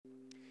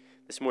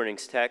This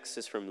morning's text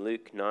is from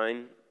Luke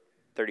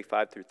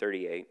 9:35 through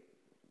 38.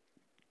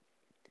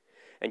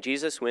 And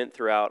Jesus went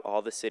throughout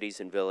all the cities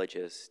and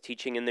villages,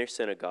 teaching in their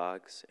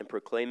synagogues and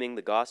proclaiming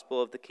the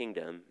gospel of the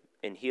kingdom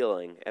and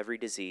healing every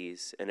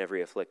disease and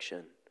every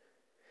affliction.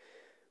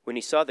 When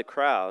he saw the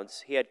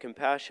crowds, he had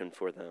compassion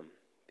for them,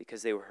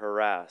 because they were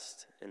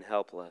harassed and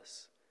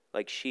helpless,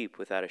 like sheep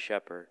without a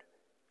shepherd.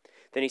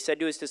 Then he said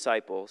to his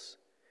disciples,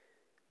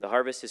 "The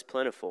harvest is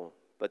plentiful,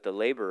 but the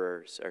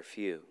laborers are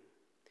few.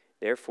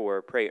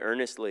 Therefore, pray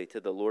earnestly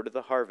to the Lord of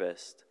the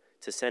harvest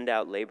to send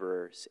out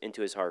laborers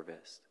into his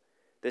harvest."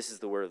 This is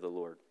the word of the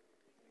Lord.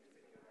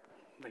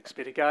 Thanks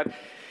be to God.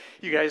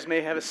 You guys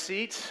may have a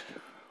seat.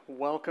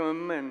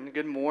 Welcome and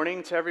good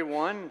morning to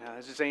everyone.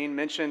 As Zane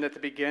mentioned at the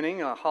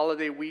beginning, a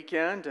holiday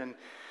weekend, and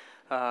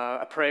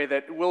I pray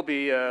that it will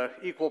be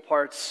equal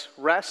parts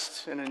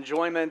rest and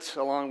enjoyment,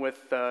 along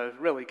with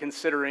really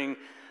considering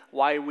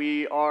why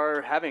we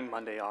are having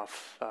Monday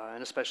off,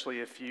 and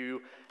especially if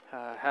you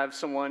have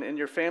someone in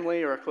your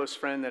family or a close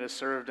friend that has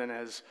served and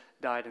has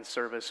died in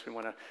service. We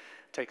want to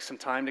take some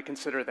time to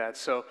consider that.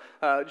 So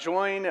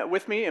join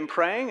with me in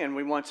praying, and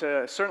we want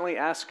to certainly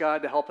ask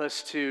God to help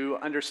us to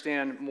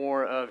understand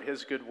more of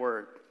his good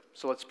word.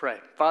 So let's pray.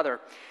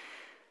 Father,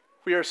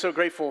 we are so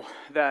grateful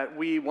that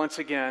we once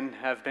again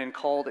have been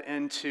called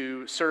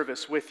into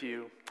service with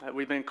you.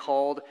 We've been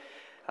called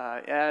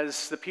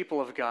as the people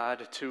of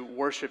God to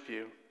worship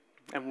you,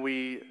 and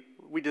we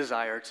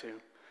desire to.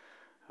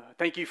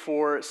 Thank you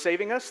for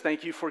saving us.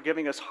 Thank you for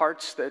giving us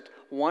hearts that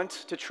want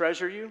to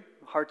treasure you,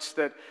 hearts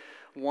that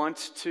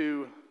want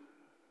to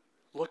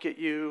look at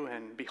you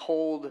and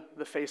behold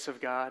the face of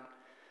God.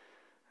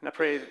 And I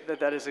pray that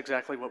that is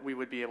exactly what we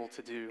would be able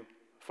to do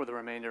for the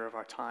remainder of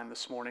our time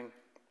this morning.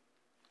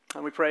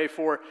 And we pray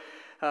for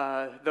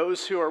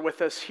those who are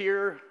with us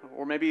here,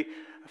 or maybe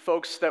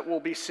folks that we'll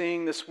be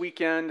seeing this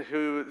weekend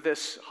who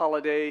this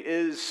holiday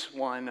is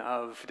one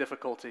of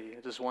difficulty.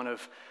 It is one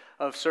of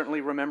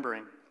certainly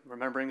remembering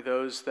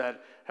those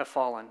that have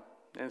fallen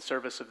in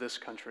service of this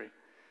country.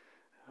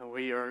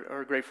 We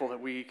are grateful that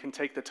we can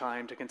take the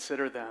time to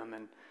consider them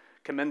and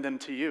commend them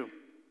to you.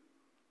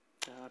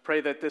 I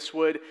pray that this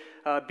would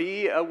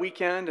be a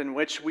weekend in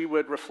which we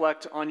would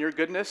reflect on your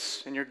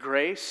goodness and your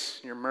grace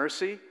and your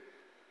mercy,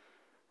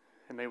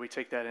 and may we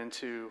take that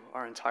into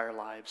our entire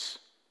lives.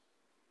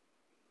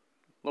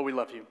 Lord, we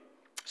love you.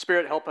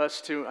 Spirit, help us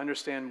to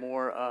understand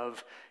more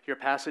of your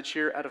passage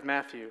here out of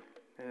Matthew,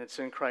 and it's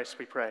in Christ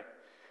we pray.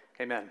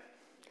 Amen.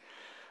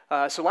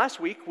 So last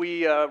week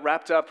we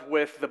wrapped up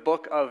with the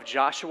book of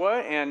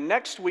Joshua, and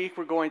next week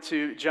we're going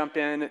to jump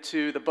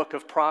into the book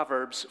of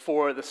Proverbs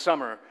for the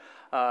summer.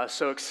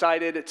 So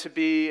excited to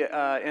be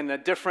in a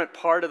different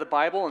part of the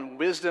Bible and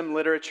wisdom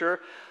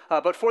literature.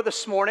 But for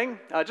this morning,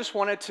 I just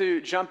wanted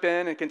to jump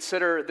in and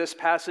consider this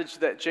passage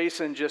that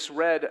Jason just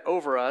read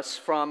over us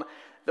from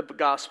the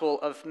Gospel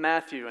of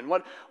Matthew. And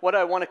what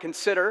I want to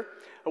consider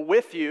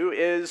with you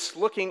is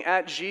looking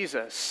at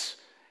Jesus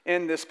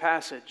in this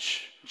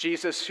passage.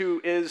 Jesus,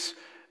 who is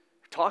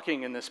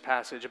talking in this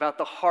passage about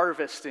the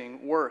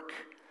harvesting work.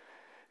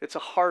 It's a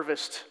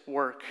harvest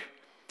work.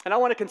 And I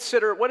want to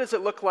consider, what does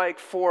it look like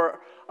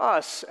for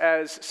us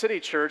as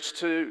City Church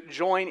to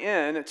join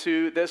in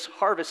to this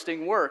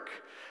harvesting work?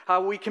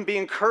 How we can be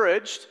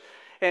encouraged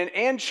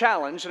and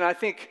challenged, and I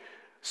think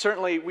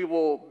certainly we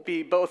will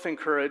be both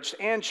encouraged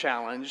and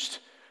challenged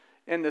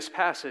in this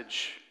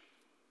passage.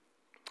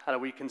 How do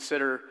we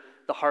consider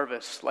the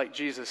harvest like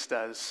Jesus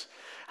does?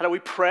 How do we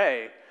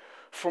pray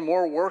for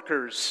more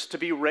workers to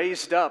be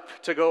raised up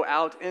to go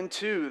out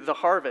into the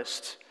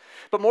harvest?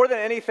 But more than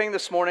anything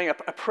this morning, I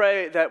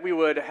pray that we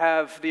would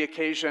have the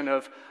occasion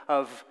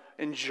of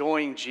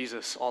enjoying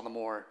Jesus all the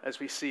more as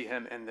we see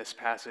him in this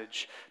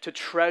passage, to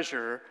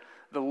treasure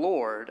the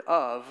Lord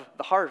of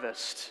the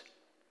harvest.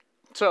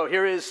 So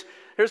here's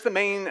the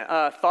main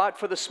thought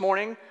for this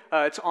morning.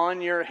 It's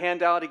on your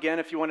handout again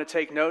if you want to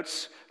take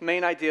notes. The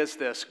main idea is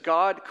this: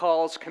 God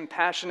calls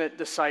compassionate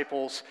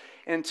disciples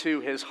into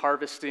his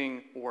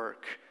harvesting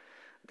work.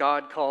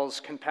 God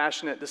calls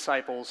compassionate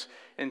disciples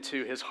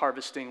into his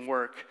harvesting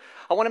work.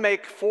 I want to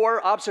make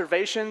 4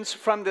 observations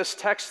from this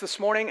text this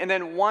morning, and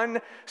then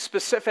one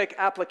specific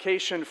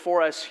application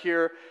for us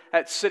here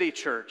at City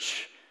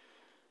Church.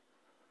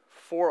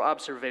 4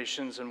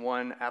 observations and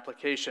 1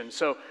 application.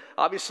 So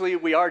obviously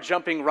we are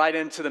jumping right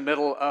into the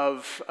middle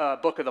of a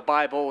book of the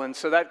Bible, and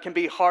so that can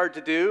be hard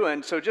to do.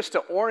 And so just to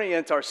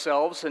orient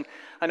ourselves, and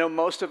I know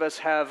most of us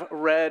have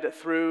read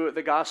through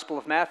the Gospel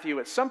of Matthew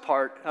at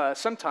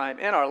sometime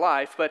in our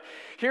life, but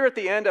here at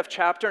the end of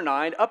chapter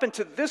 9, up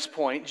until this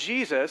point,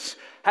 Jesus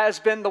has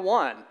been the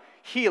one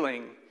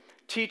healing,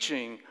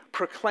 teaching,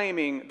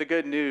 proclaiming the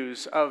good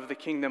news of the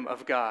kingdom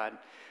of God.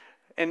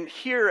 And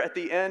here at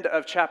the end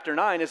of chapter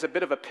 9 is a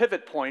bit of a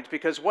pivot point,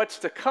 because what's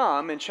to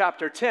come in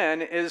chapter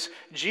 10 is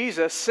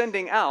Jesus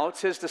sending out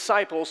his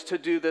disciples to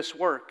do this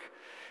work.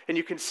 And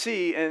you can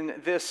see in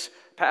this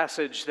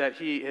passage that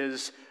he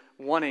is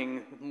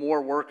wanting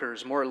more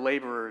workers, more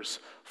laborers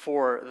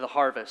for the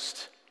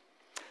harvest.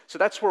 So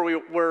that's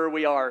where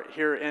we are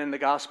here in the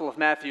Gospel of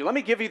Matthew. Let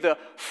me give you the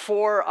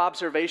 4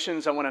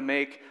 observations I want to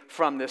make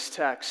from this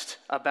text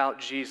about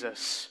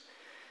Jesus.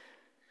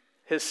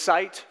 His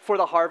sight for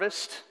the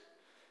harvest,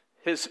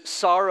 his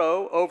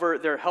sorrow over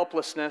their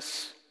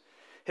helplessness,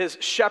 his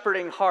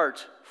shepherding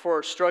heart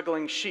for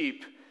struggling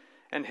sheep,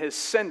 and his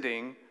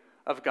sending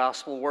of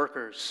gospel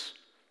workers.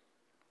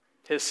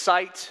 His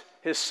sight,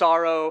 his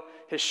sorrow,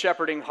 his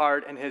shepherding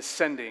heart, and his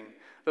sending.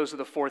 Those are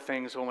the 4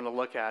 things I want to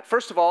look at.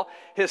 First of all,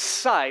 his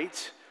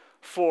sight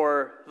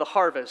for the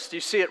harvest. You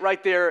see it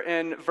right there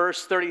in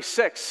verse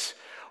 36,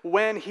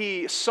 when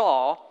he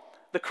saw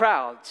the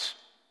crowds.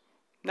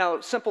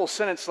 Now, simple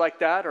sentence like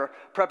that, or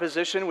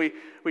preposition, we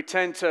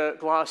tend to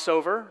gloss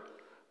over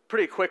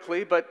pretty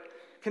quickly, but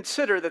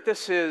consider that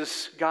this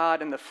is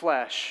God in the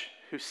flesh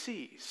who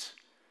sees.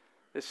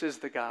 This is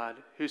the God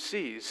who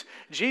sees.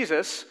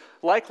 Jesus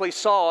likely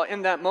saw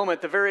in that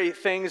moment the very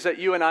things that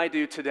you and I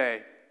do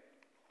today.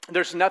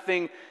 There's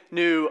nothing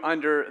new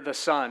under the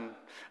sun.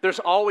 There's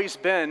always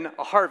been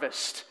a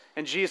harvest,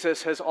 and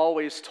Jesus has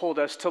always told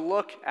us to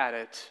look at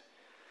it,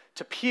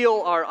 to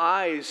peel our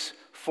eyes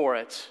for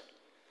it,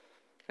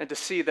 and to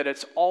see that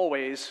it's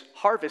always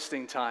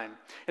harvesting time.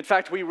 In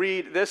fact, we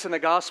read this in the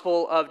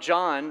Gospel of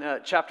John,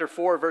 chapter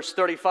 4, verse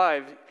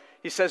 35.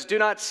 He says, "Do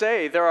not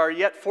say, 'There are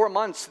yet 4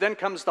 months, then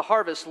comes the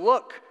harvest.'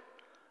 Look,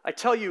 I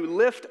tell you,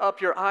 lift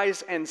up your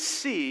eyes and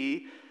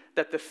see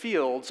that the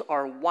fields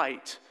are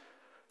white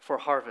for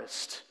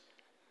harvest."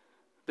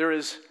 There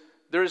is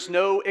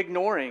no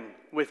ignoring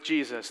with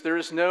Jesus. There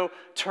is no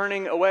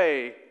turning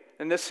away.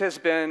 And this has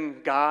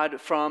been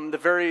God from the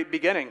very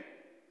beginning,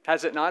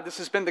 has it not? This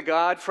has been the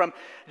God from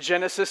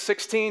Genesis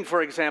 16,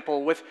 for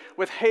example,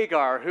 with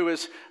Hagar, who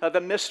is the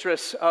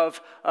mistress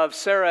of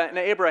Sarah and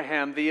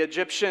Abraham, the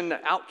Egyptian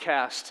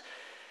outcast.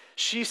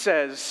 She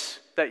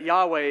says that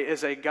Yahweh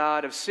is a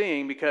God of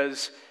seeing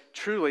because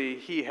truly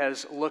he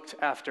has looked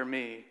after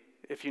me.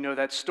 If you know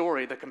that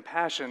story, the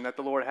compassion that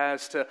the Lord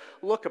has to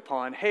look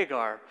upon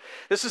Hagar.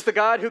 This is the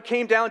God who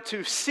came down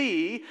to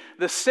see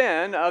the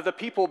sin of the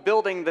people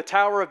building the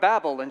Tower of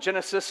Babel in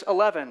Genesis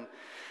 11.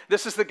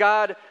 This is the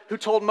God who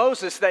told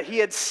Moses that he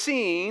had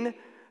seen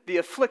the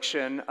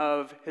affliction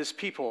of his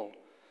people.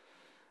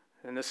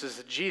 And this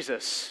is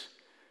Jesus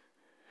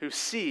who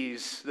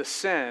sees the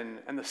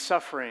sin and the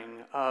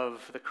suffering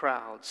of the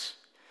crowds.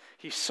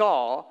 He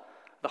saw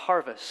the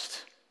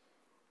harvest.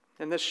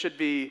 And this should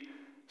be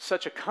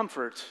such a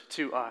comfort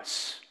to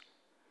us.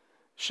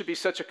 It should be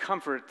such a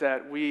comfort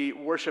that we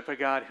worship a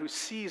God who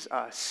sees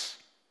us.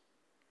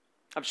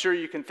 I'm sure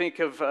you can think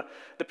of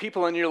the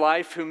people in your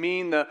life who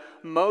mean the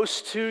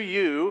most to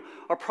you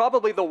are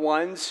probably the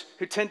ones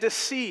who tend to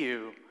see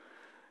you.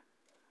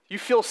 You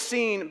feel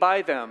seen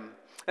by them.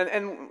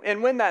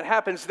 And when that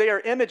happens, they are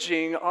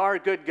imaging our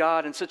good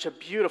God in such a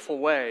beautiful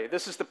way.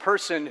 This is the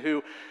person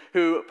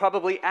who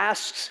probably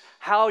asks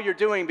how you're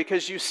doing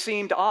because you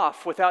seemed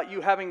off without you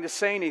having to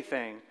say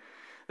anything.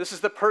 This is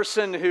the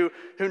person who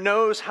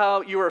knows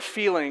how you are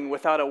feeling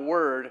without a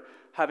word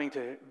having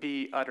to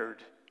be uttered.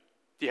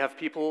 Do you have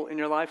people in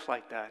your life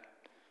like that?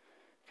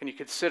 Can you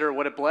consider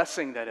what a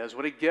blessing that is,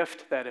 what a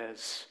gift that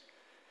is?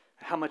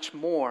 How much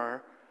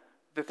more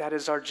that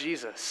is our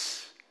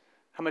Jesus?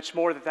 How much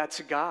more that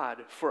that's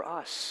God for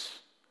us?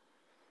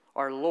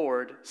 Our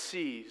Lord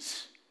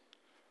sees.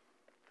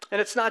 And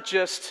it's not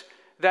just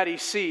that he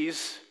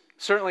sees.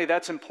 Certainly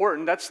that's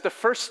important. That's the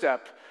first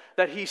step,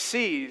 that he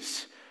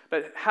sees.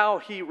 But how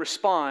he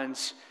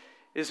responds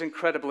is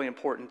incredibly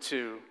important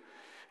too.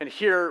 And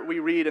here we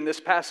read in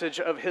this passage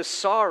of his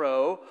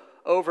sorrow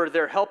over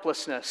their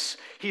helplessness.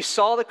 He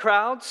saw the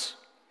crowds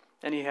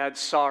and he had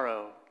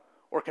sorrow,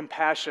 or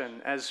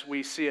compassion as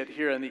we see it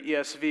here in the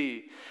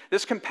ESV.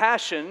 This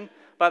compassion,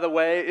 by the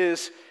way,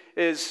 is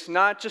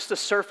not just a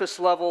surface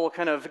level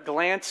kind of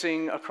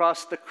glancing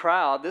across the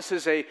crowd. This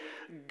is a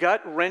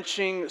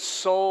gut-wrenching,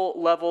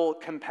 soul-level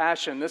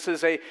compassion. This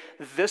is a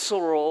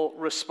visceral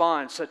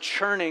response, a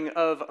churning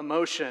of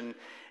emotion.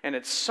 And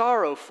it's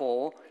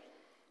sorrowful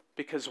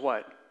because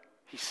what?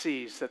 He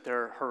sees that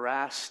they're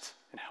harassed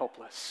and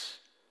helpless.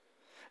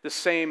 The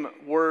same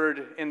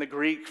word in the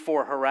Greek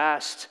for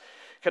harassed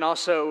can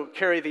also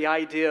carry the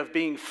idea of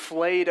being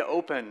flayed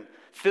open,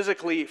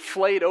 physically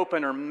flayed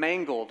open or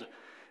mangled.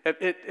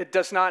 It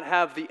does not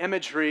have the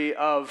imagery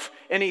of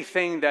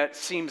anything that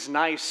seems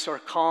nice or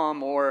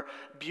calm or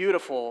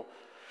beautiful.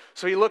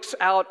 So he looks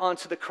out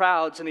onto the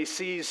crowds and he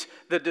sees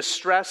the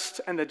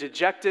distressed and the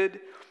dejected.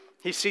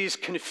 He sees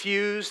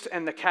confused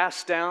and the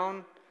cast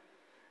down.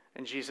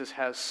 And Jesus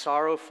has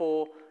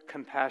sorrowful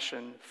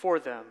compassion for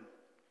them.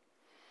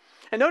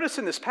 And notice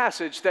in this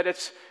passage that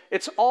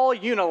it's all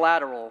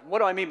unilateral. What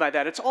do I mean by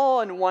that? It's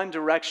all in one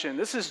direction.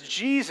 This is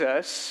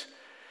Jesus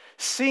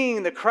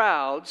seeing the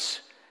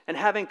crowds and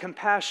having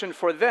compassion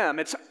for them.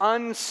 It's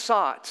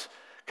unsought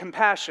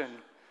compassion.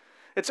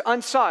 It's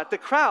unsought. The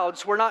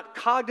crowds were not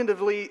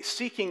cognitively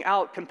seeking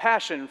out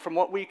compassion from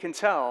what we can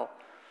tell.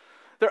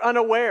 They're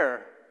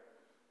unaware.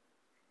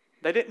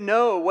 They didn't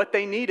know what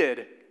they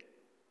needed,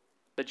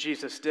 but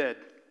Jesus did,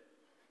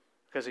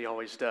 because he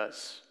always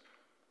does.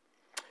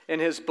 In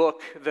his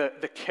book,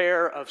 The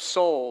Care of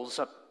Souls,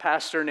 a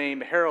pastor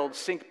named Harold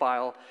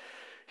Sinkbile,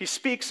 he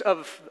speaks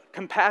of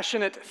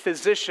compassionate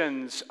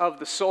physicians of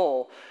the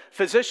soul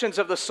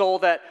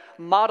that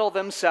model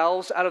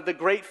themselves out of the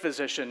great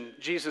physician,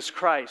 Jesus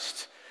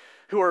Christ,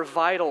 who are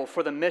vital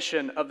for the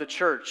mission of the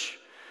church.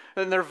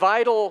 And they're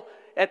vital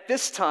at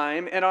this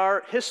time in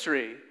our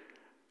history.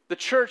 The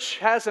church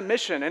has a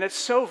mission, and it's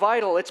so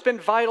vital. It's been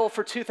vital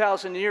for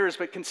 2,000 years,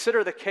 but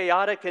consider the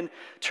chaotic and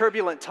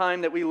turbulent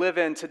time that we live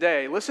in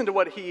today. Listen to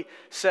what he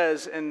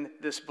says in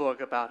this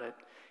book about it.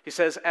 He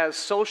says, as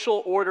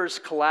social orders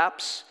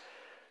collapse,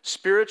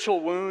 spiritual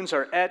wounds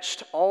are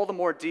etched all the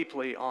more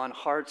deeply on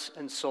hearts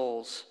and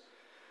souls.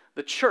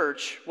 The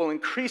church will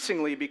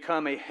increasingly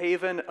become a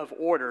haven of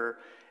order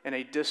in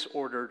a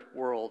disordered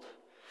world.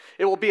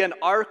 It will be an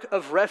ark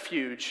of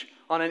refuge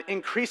on an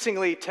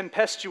increasingly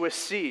tempestuous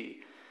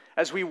sea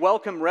as we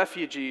welcome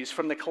refugees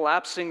from the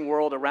collapsing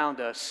world around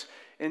us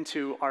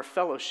into our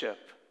fellowship.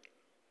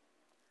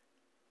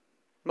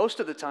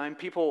 Most of the time,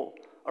 people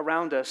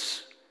around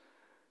us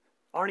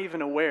aren't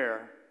even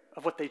aware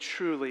of what they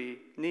truly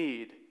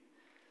need.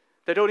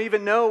 They don't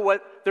even know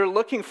what they're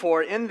looking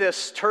for in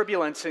this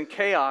turbulence and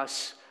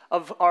chaos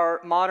of our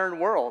modern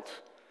world.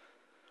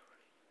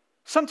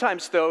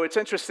 Sometimes, though, it's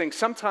interesting,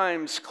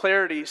 sometimes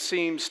clarity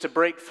seems to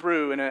break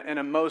through in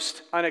a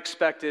most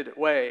unexpected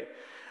way.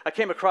 I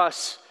came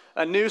across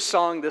a new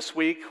song this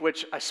week,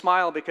 which I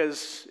smile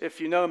because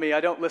if you know me, I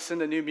don't listen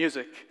to new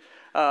music.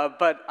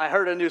 But I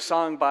heard a new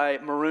song by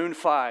Maroon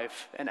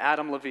 5 and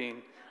Adam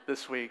Levine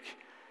this week.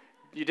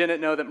 You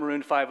didn't know that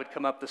Maroon 5 would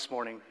come up this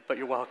morning, but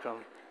you're welcome.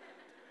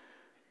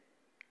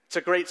 It's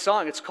a great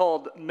song. It's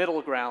called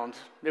Middle Ground.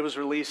 It was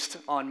released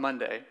on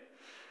Monday.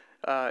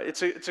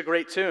 It's a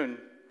great tune.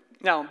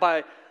 Now,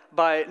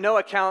 by no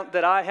account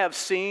that I have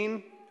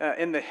seen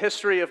in the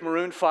history of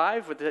Maroon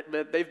 5,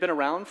 they've been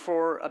around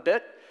for a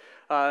bit,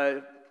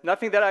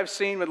 nothing that I've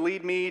seen would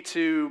lead me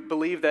to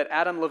believe that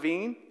Adam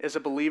Levine is a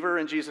believer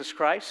in Jesus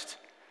Christ.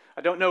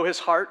 I don't know his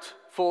heart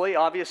fully,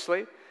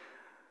 obviously.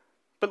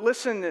 But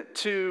listen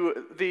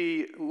to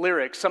the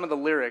lyrics, some of the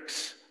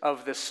lyrics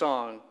of this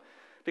song,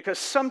 because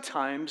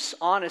sometimes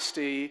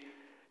honesty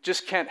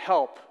just can't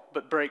help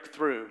but break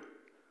through.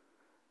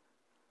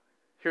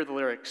 Here are the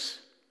lyrics.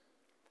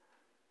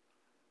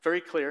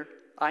 Very clear.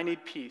 I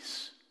need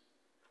peace.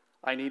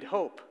 I need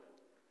hope.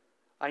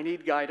 I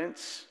need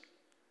guidance.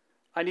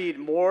 I need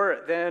more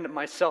than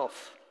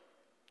myself.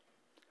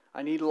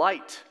 I need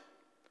light.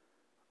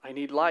 I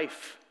need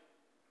life.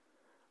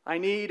 I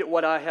need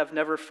what I have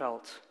never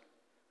felt.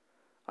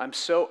 I'm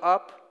so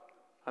up,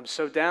 I'm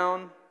so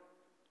down,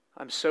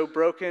 I'm so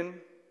broken,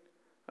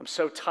 I'm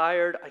so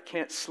tired I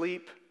can't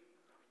sleep.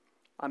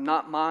 I'm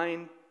not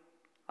mine,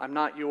 I'm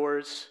not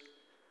yours,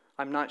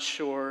 I'm not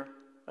sure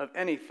of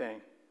anything.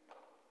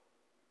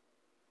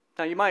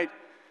 Now you might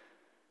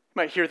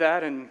hear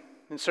that, and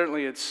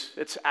certainly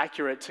it's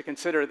accurate to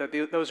consider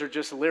that those are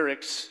just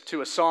lyrics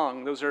to a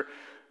song. Those are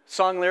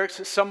song lyrics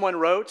that someone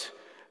wrote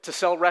to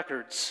sell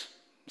records.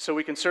 So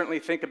we can certainly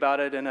think about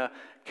it in a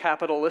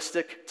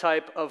capitalistic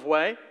type of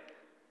way.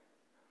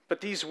 But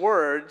these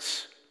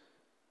words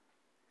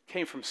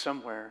came from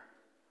somewhere.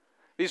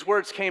 These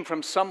words came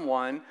from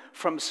someone,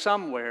 from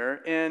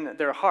somewhere in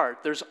their heart.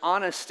 There's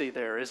honesty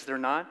there, is there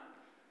not?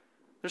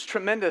 There's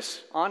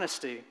tremendous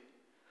honesty.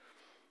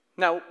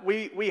 Now,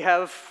 we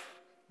have,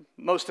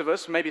 most of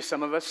us, maybe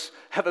some of us,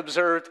 have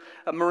observed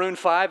Maroon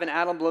 5 and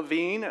Adam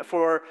Levine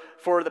for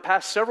the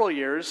past several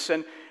years,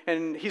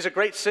 and he's a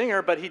great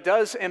singer, but he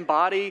does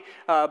embody,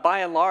 by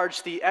and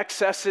large, the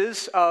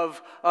excesses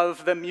of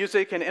the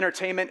music and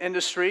entertainment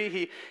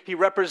industry. He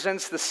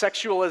represents the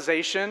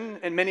sexualization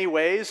in many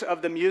ways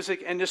of the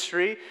music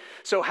industry.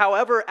 So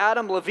however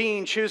Adam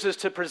Levine chooses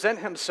to present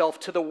himself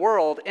to the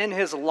world in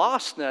his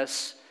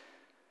lostness,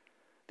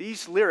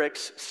 these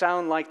lyrics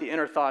sound like the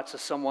inner thoughts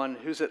of someone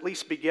who's at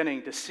least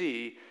beginning to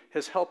see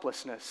his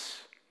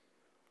helplessness.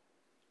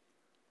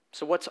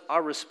 So what's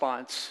our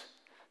response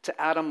to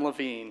Adam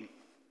Levine?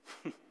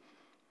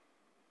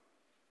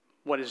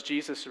 What is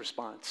Jesus'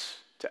 response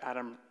to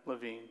Adam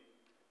Levine?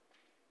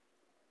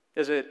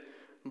 Is it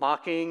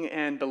mocking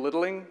and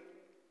belittling?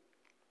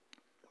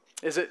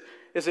 Is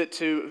it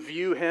to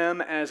view him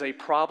as a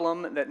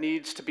problem that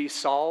needs to be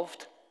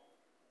solved?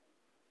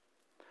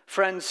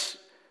 Friends,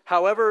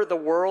 however the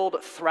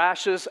world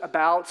thrashes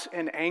about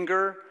in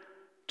anger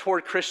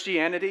toward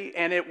Christianity,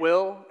 and it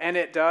will, and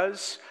it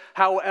does,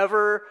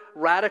 however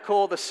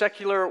radical the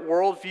secular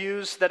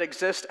worldviews that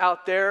exist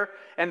out there,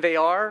 and they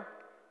are,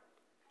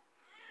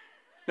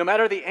 no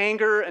matter the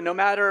anger and no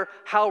matter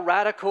how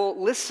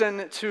radical,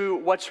 listen to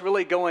what's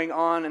really going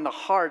on in the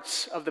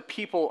hearts of the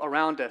people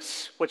around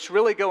us. What's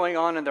really going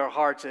on in their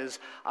hearts is,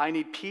 I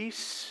need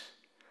peace,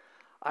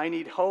 I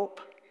need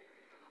hope,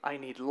 I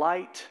need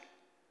light,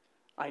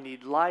 I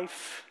need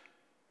life,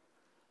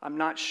 I'm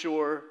not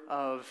sure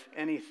of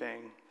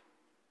anything.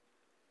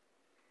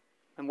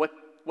 And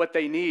what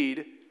they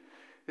need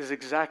is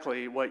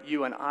exactly what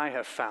you and I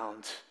have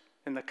found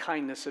in the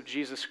kindness of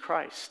Jesus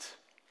Christ.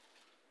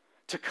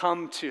 To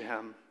come to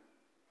him,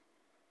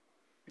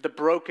 the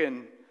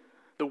broken,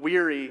 the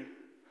weary,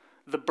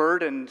 the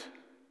burdened,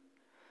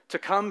 to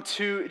come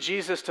to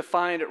Jesus to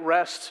find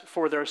rest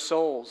for their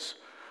souls,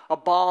 a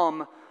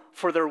balm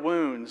for their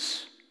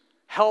wounds,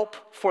 help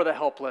for the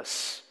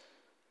helpless.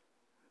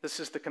 This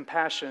is the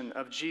compassion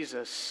of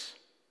Jesus.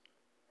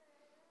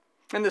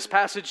 In this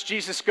passage,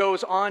 Jesus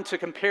goes on to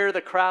compare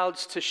the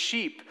crowds to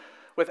sheep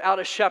without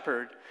a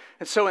shepherd.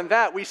 And so in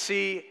that, we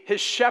see his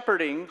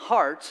shepherding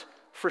heart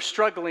for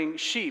struggling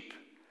sheep.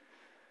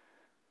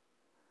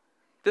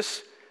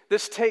 This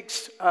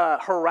takes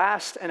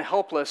harassed and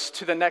helpless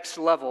to the next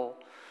level.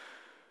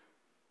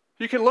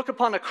 You can look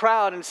upon a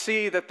crowd and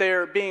see that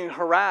they're being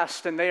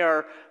harassed and they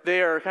are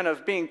kind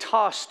of being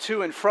tossed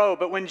to and fro.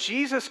 But when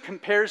Jesus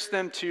compares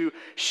them to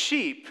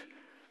sheep,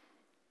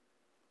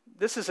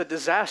 this is a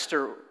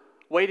disaster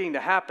waiting to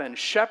happen.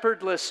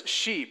 Shepherdless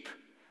sheep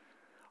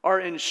are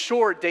in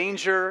sure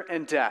danger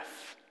and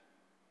death.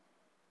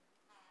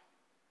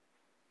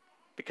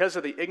 Because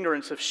of the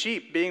ignorance of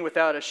sheep, being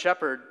without a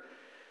shepherd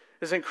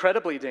is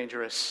incredibly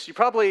dangerous. You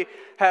probably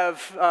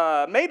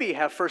maybe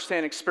have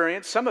firsthand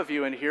experience, some of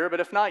you in here, but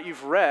if not,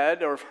 you've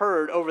read or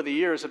heard over the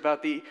years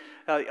about the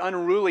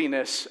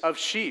unruliness of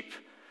sheep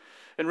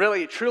and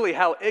really, truly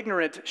how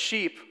ignorant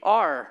sheep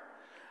are.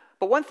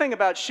 But one thing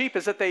about sheep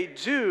is that they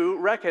do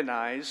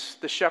recognize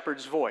the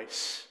shepherd's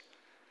voice.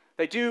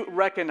 They do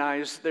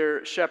recognize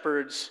their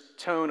shepherd's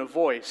tone of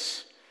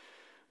voice.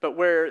 But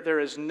where there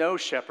is no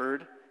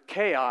shepherd,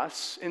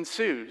 chaos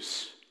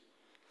ensues.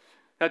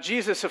 Now,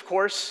 Jesus, of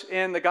course,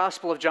 in the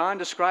Gospel of John,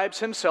 describes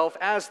himself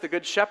as the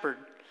Good Shepherd.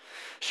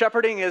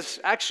 Shepherding has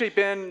actually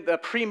been the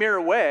premier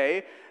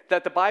way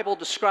that the Bible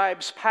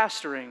describes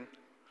pastoring.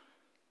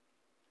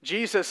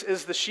 Jesus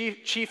is the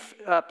chief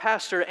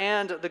pastor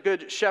and the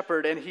Good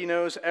Shepherd, and he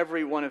knows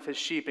every one of his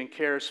sheep and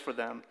cares for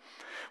them.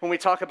 When we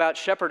talk about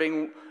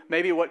shepherding,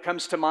 maybe what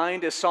comes to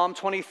mind is Psalm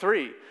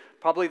 23,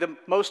 probably the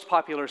most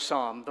popular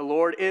psalm. The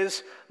Lord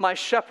is my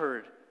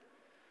shepherd.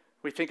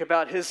 We think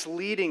about his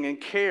leading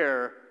and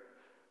care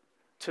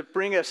to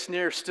bring us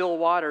near still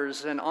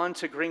waters and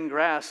onto green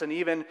grass and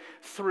even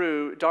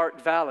through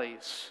dark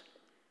valleys.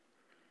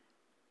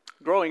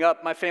 Growing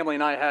up, my family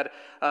and I had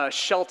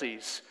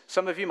Shelties.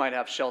 Some of you might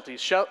have Shelties.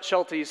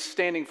 Shelties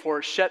standing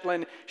for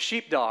Shetland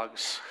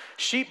sheepdogs.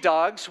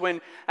 Sheepdogs,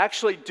 when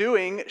actually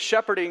doing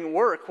shepherding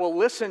work, will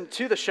listen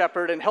to the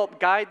shepherd and help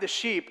guide the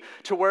sheep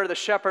to where the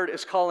shepherd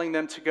is calling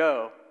them to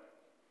go.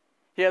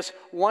 He has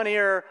one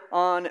ear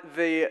on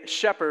the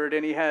shepherd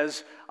and he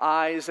has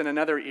eyes and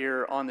another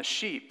ear on the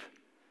sheep.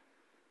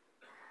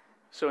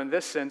 So in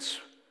this sense,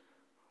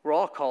 we're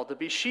all called to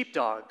be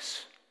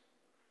sheepdogs.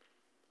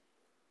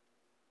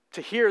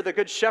 To hear the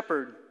Good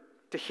Shepherd,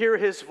 to hear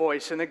his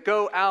voice, and to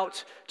go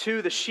out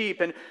to the sheep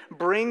and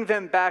bring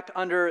them back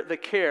under the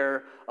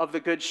care of the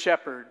Good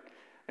Shepherd.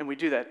 And we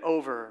do that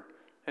over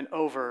and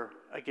over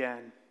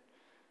again.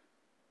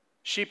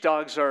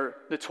 Sheepdogs are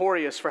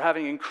notorious for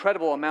having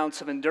incredible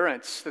amounts of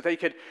endurance, that they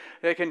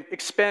can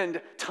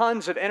expend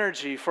tons of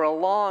energy for a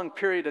long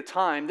period of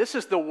time. This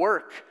is the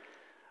work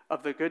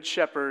of the Good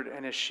Shepherd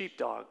and his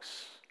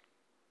sheepdogs.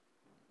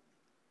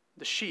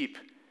 The sheep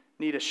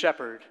need a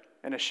shepherd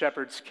and a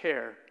shepherd's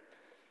care.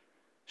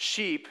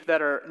 Sheep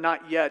that are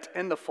not yet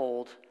in the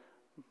fold,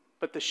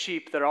 but the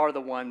sheep that are the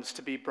ones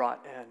to be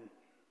brought in.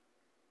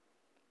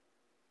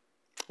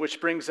 Which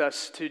brings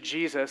us to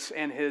Jesus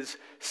and his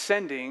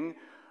sending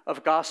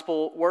of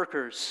gospel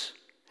workers.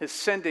 His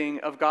sending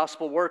of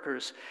gospel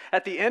workers.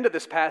 At the end of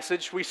this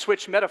passage, we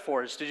switch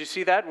metaphors. Did you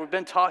see that? We've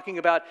been talking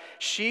about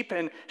sheep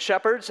and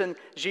shepherds, and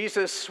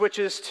Jesus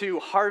switches to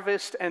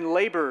harvest and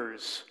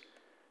laborers.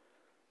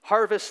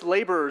 Harvest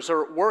laborers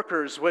or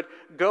workers would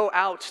go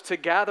out to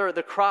gather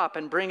the crop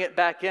and bring it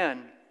back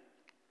in.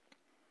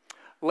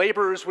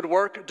 Laborers would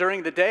work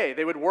during the day.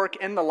 They would work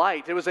in the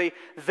light. It was a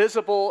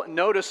visible,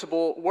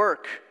 noticeable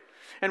work.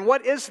 And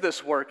what is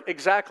this work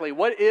exactly?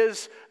 What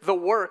is the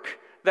work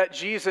that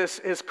Jesus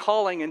is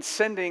calling and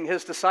sending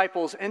his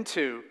disciples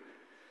into?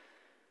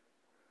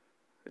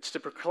 It's to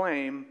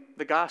proclaim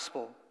the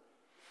gospel.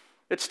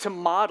 It's to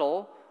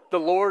model the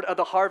Lord of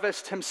the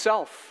harvest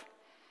himself.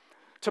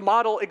 To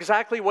model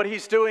exactly what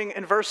he's doing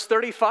in verse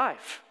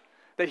 35,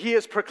 that he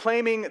is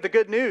proclaiming the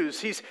good news.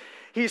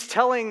 He's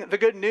telling the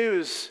good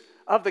news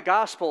of the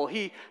gospel.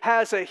 He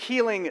has a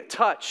healing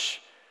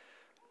touch.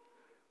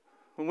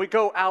 When we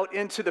go out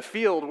into the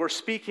field, we're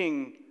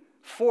speaking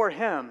for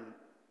him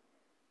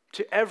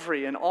to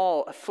every and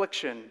all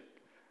affliction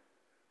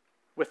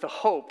with the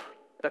hope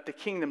that the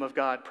kingdom of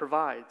God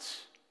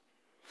provides.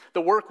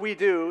 The work we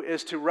do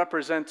is to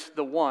represent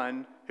the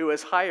one who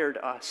has hired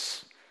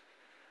us.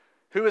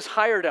 Who has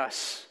hired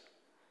us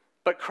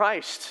but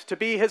Christ? To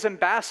be his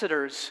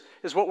ambassadors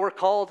is what we're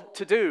called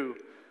to do,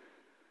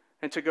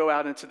 and to go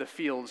out into the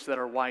fields that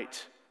are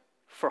white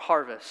for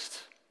harvest.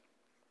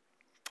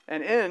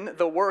 And in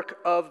the work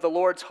of the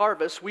Lord's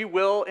harvest, we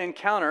will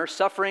encounter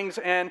sufferings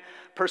and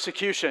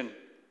persecution.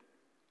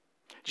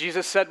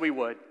 Jesus said we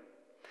would.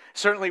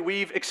 Certainly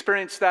we've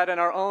experienced that in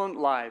our own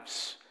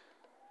lives.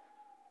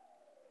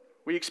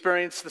 We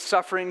experience the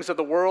sufferings of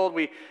the world.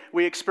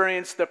 We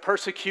experience the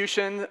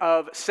persecution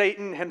of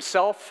Satan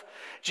himself.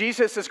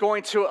 Jesus is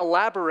going to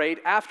elaborate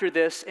after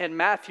this in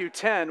Matthew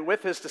 10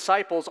 with his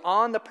disciples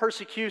on the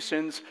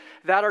persecutions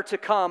that are to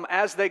come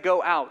as they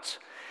go out,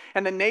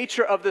 and the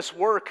nature of this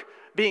work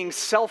being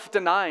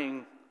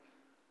self-denying.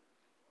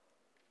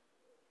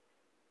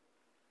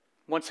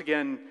 Once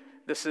again,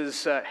 this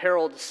is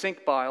Harold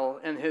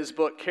Sinkbile in his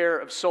book, Care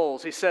of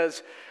Souls. He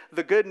says,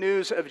 "The good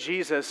news of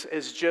Jesus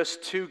is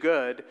just too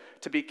good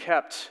to be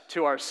kept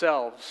to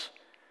ourselves.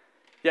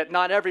 Yet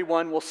not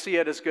everyone will see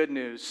it as good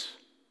news.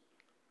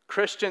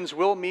 Christians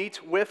will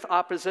meet with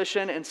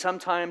opposition and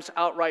sometimes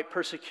outright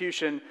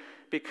persecution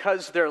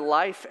because their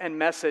life and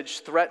message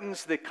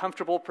threatens the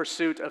comfortable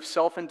pursuit of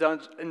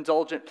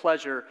self-indulgent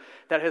pleasure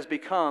that has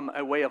become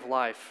a way of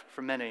life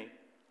for many.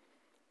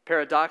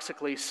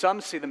 Paradoxically,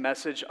 some see the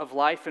message of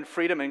life and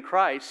freedom in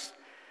Christ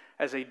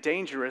as a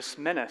dangerous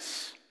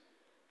menace.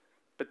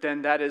 But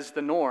then that is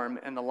the norm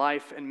and the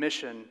life and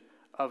mission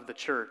of the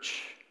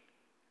church.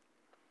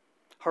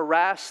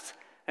 Harassed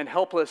and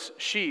helpless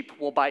sheep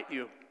will bite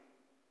you.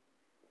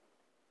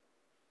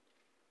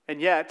 And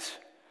yet,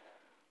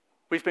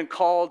 we've been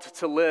called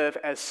to live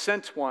as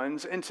sent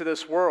ones into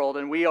this world,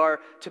 and we are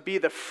to be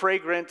the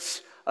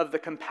fragrance of the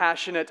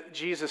compassionate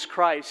Jesus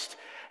Christ.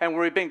 And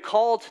we've been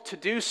called to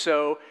do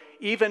so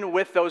even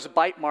with those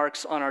bite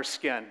marks on our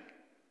skin.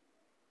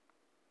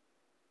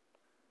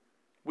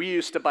 We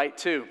used to bite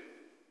too.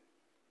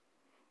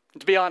 And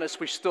to be honest,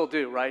 we still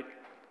do, right?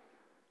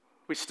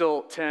 We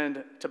still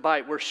tend to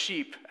bite. We're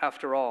sheep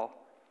after all.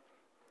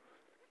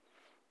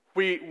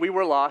 We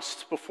were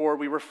lost before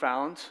we were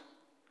found.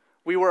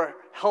 We were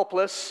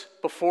helpless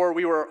before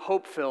we were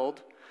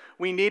hope-filled.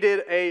 We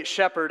needed a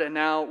shepherd, and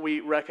now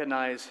we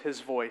recognize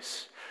his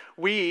voice.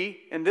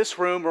 We, in this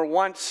room, were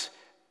once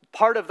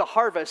part of the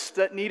harvest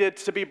that needed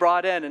to be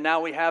brought in, and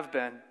now we have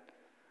been.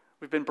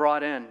 We've been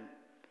brought in.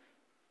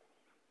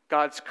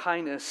 God's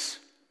kindness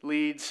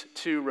leads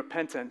to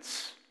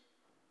repentance.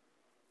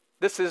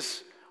 This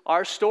is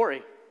our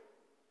story.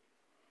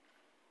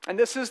 And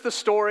this is the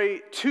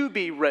story to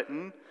be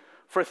written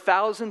for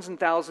thousands and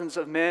thousands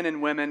of men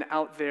and women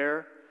out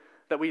there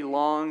that we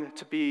long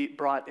to be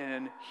brought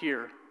in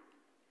here.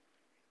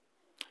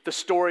 The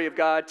story of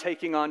God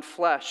taking on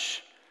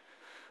flesh.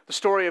 The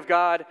story of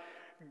God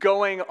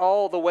going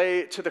all the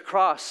way to the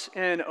cross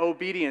in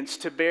obedience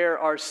to bear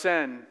our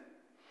sin.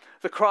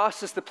 The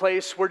cross is the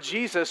place where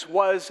Jesus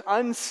was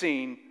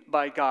unseen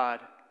by God,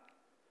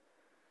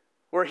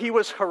 where he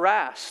was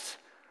harassed,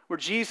 where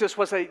Jesus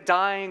was a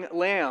dying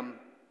lamb.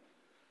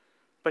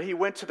 But he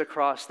went to the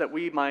cross that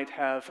we might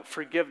have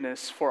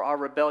forgiveness for our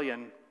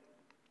rebellion.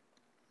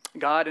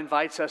 God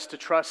invites us to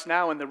trust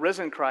now in the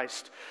risen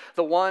Christ,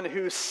 the one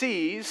who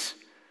sees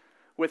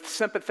with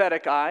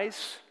sympathetic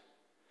eyes,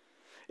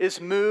 is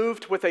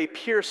moved with a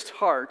pierced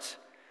heart,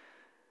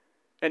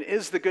 and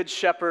is the good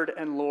shepherd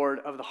and Lord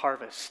of the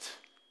harvest.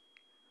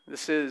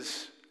 This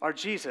is our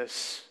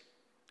Jesus,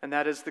 and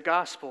that is the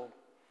gospel.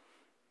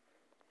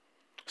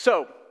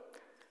 So,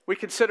 we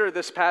consider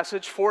this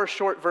passage, 4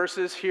 short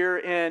verses here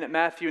in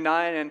Matthew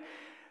 9, and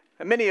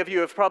many of you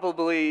have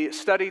probably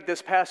studied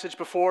this passage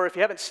before. If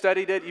you haven't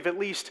studied it, you've at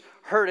least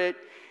heard it.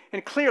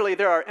 And clearly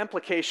there are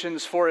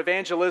implications for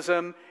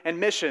evangelism and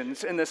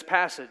missions in this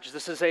passage.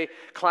 This is a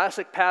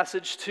classic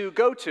passage to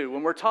go to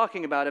when we're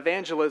talking about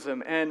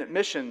evangelism and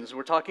missions.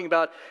 We're talking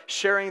about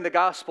sharing the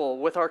gospel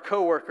with our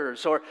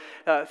coworkers, or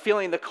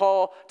feeling the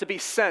call to be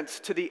sent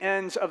to the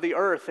ends of the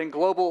earth and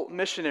global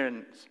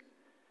missionaries.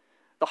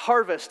 The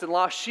harvest and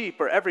lost sheep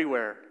are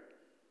everywhere.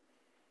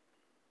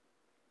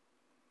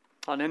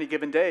 On any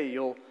given day,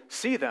 you'll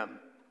see them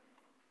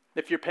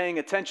if you're paying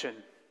attention.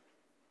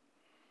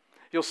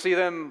 You'll see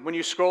them when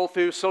you scroll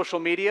through social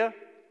media.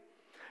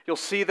 You'll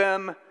see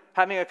them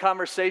having a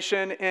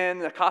conversation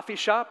in a coffee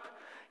shop.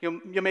 You'll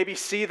maybe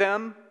see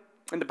them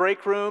in the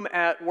break room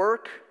at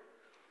work.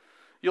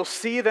 You'll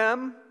see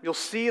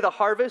the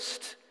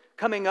harvest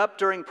coming up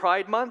during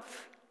Pride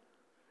Month.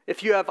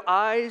 If you have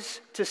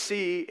eyes to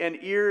see and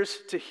ears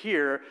to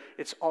hear,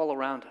 it's all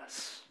around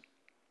us.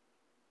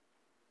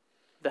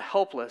 The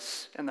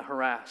helpless and the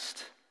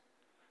harassed.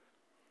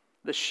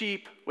 The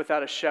sheep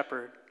without a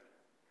shepherd.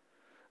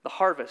 The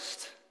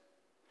harvest.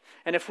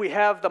 And if we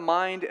have the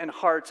mind and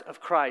heart of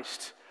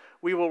Christ,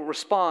 we will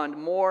respond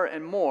more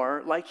and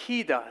more like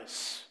he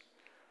does.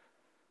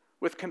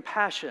 With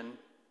compassion,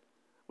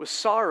 with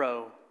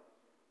sorrow.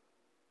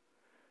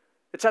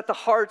 It's at the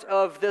heart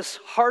of this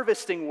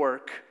harvesting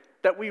work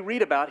that we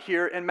read about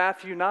here in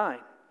Matthew 9.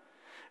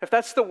 If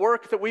that's the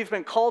work that we've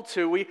been called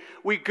to,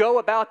 we go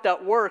about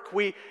that work,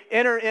 we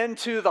enter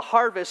into the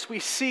harvest, we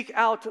seek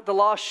out the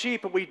lost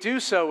sheep, but we do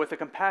so with a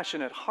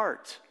compassionate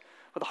heart,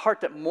 with a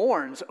heart that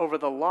mourns over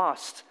the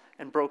lost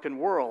and broken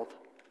world.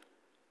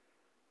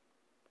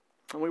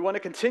 And we want to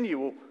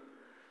continue.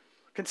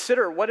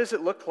 Consider, what does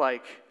it look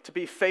like to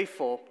be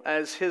faithful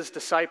as his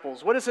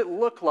disciples? What does it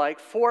look like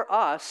for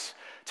us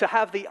to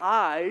have the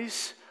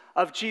eyes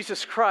of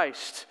Jesus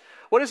Christ?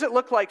 What does it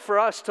look like for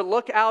us to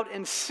look out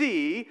and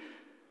see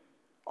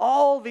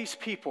all these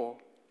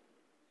people,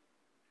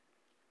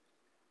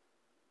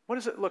 what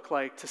does it look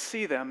like to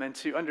see them and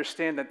to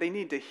understand that they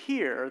need to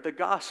hear the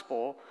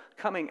gospel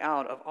coming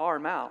out of our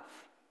mouth?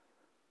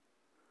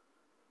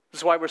 This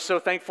is why we're so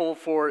thankful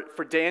for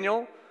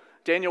Daniel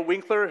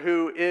Winkler,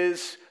 who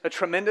is a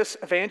tremendous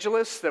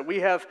evangelist that we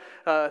have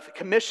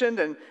commissioned,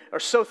 and are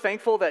so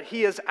thankful that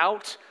he is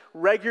out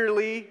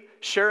regularly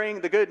sharing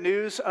the good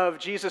news of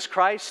Jesus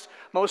Christ.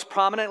 Most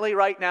prominently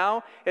right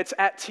now, it's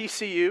at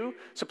TCU.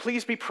 So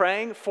please be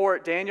praying for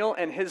Daniel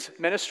and his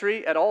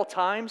ministry at all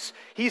times.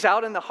 He's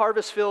out in the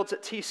harvest fields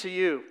at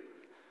TCU.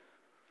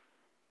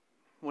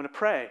 I want to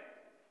pray.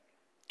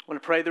 I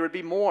want to pray there would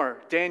be more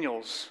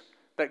Daniels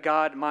that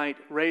God might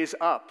raise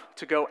up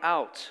to go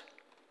out.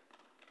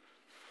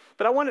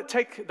 But I want to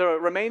take the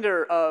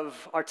remainder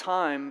of our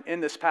time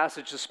in this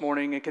passage this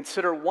morning and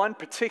consider one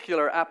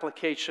particular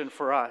application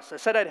for us. I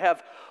said I'd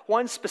have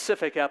one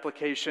specific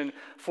application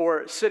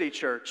for City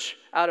Church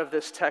out of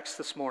this text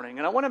this morning.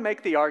 And I want to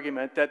make the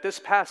argument that this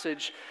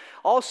passage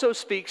also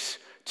speaks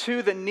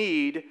to the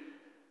need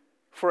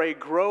for a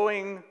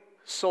growing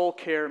soul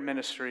care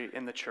ministry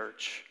in the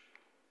church.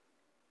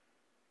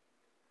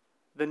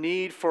 The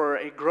need for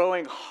a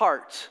growing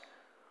heart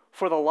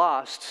for the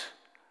lost,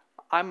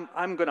 I'm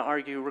going to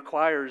argue,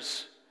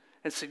 requires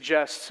and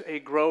suggests a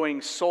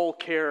growing soul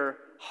care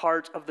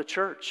heart of the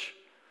church,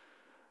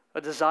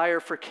 a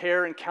desire for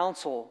care and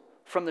counsel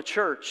from the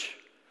church.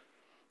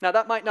 Now,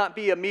 that might not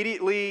be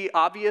immediately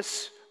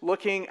obvious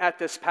looking at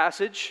this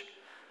passage,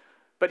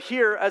 but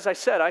here, as I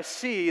said, I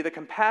see the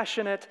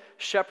compassionate,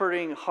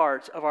 shepherding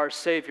heart of our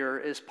Savior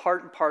is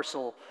part and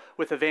parcel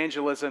with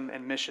evangelism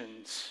and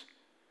missions.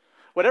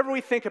 Whatever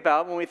we think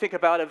about when we think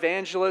about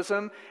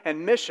evangelism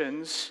and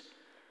missions,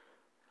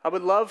 I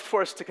would love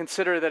for us to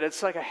consider that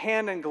it's like a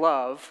hand in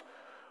glove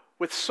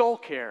with soul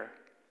care,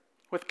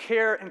 with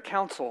care and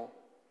counsel.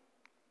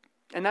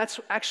 And that's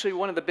actually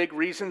one of the big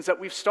reasons that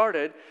we've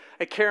started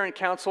a care and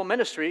counsel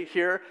ministry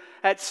here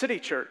at City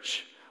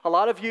Church. A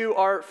lot of you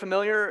are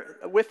familiar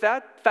with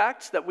that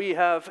fact that we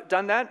have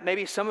done that.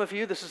 Maybe some of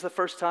you, this is the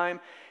first time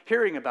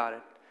hearing about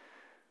it.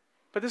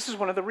 But this is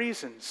one of the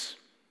reasons.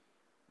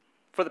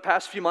 For the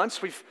past few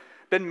months, we've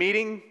been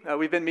meeting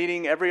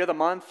every other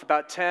month,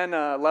 about 10,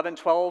 11,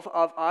 12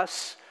 of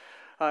us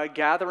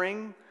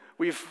gathering.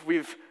 We've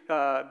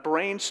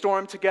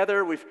brainstormed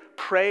together, we've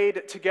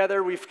prayed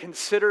together, we've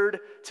considered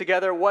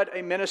together what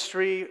a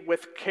ministry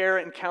with care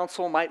and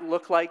counsel might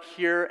look like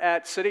here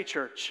at City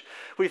Church.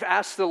 We've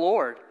asked the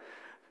Lord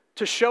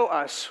to show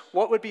us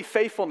what would be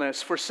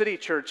faithfulness for City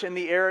Church in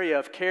the area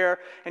of care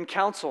and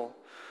counsel.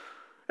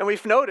 And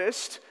we've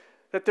noticed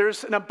that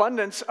there's an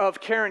abundance of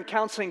care and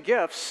counseling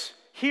gifts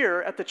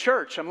here at the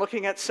church. I'm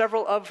looking at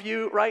several of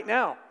you right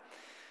now.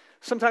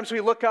 Sometimes we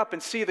look up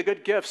and see the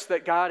good gifts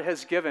that God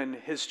has given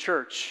His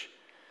church.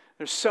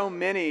 There's so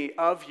many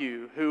of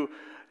you who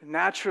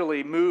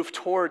naturally move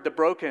toward the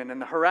broken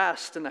and the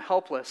harassed and the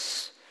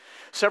helpless.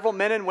 Several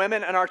men and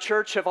women in our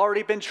church have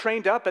already been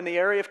trained up in the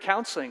area of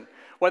counseling,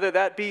 whether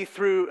that be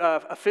through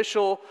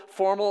official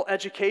formal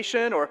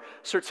education or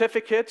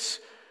certificates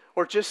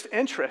or just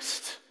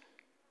interest.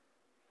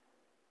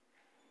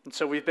 And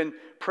so we've been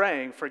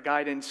praying for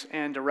guidance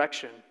and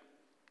direction.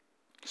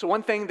 So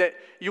one thing that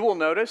you will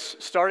notice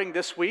starting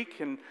this week,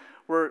 and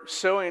we're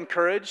so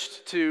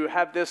encouraged to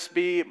have this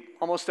be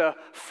almost a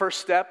first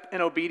step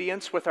in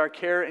obedience with our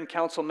care and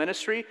counsel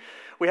ministry,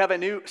 we have a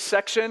new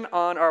section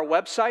on our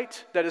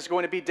website that is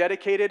going to be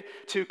dedicated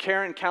to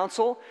care and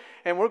counsel,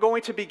 and we're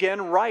going to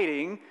begin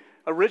writing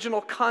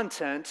original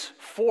content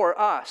for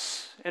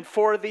us and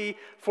for the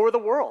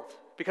world,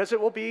 because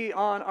it will be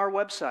on our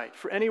website.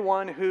 For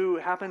anyone who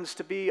happens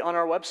to be on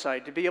our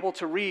website, to be able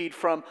to read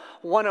from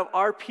one of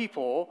our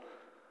people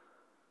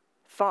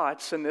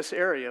thoughts in this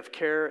area of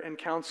care and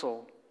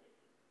counsel.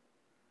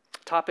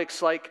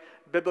 Topics like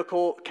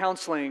biblical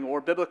counseling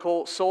or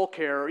biblical soul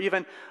care, or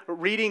even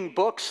reading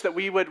books that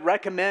we would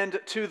recommend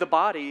to the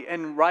body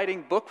and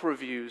writing book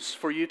reviews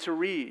for you to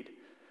read.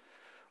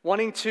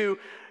 Wanting to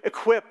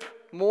equip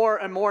more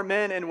and more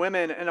men and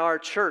women in our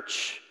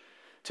church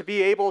to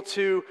be able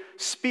to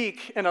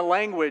speak in a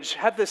language,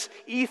 have this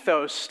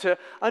ethos to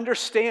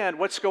understand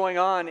what's going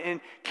on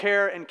in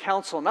care and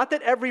counsel. Not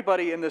that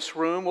everybody in this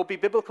room will be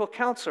biblical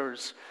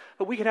counselors,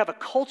 but we can have a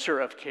culture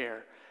of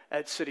care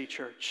at City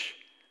Church.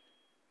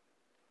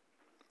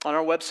 On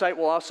our website,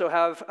 we'll also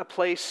have a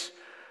place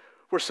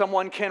where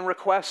someone can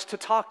request to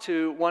talk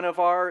to one of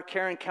our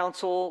care and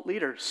counsel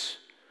leaders.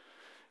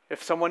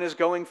 If someone is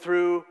going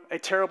through a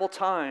terrible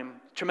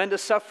time,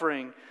 tremendous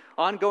suffering,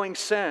 ongoing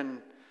sin,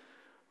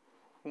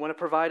 we want to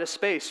provide a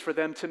space for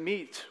them to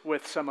meet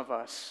with some of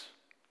us.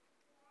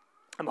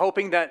 I'm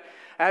hoping that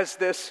as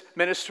this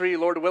ministry,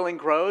 Lord willing,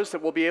 grows,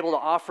 that we'll be able to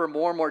offer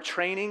more and more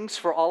trainings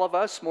for all of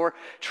us, more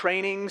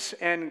trainings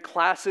and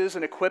classes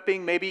and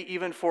equipping, maybe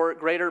even for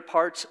greater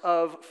parts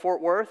of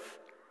Fort Worth.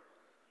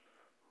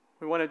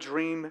 We want to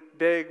dream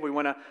big. We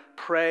want to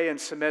pray and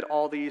submit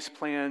all these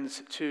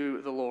plans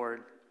to the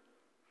Lord.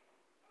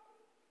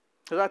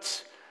 So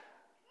that's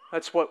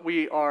That's what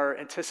we are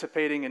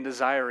anticipating and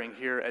desiring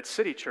here at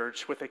City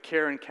Church with a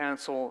care and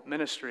counsel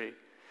ministry.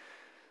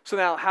 So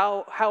now,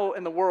 how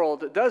in the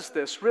world does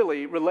this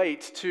really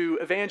relate to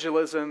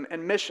evangelism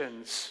and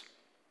missions?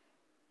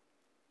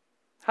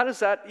 How does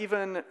that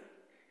even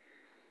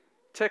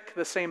tick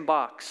the same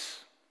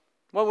box?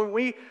 Well, when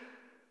we,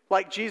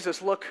 like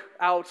Jesus, look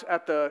out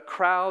at the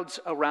crowds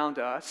around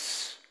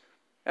us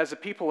as a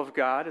people of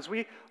God, as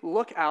we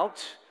look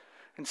out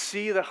and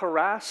see the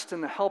harassed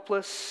and the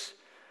helpless,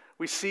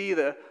 we see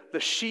the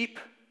sheep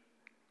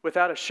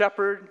without a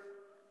shepherd,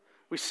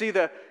 we see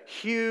the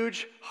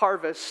huge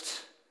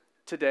harvest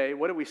today.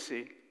 What do we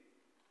see?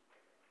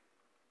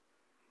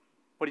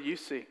 What do you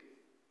see?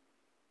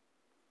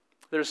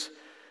 There's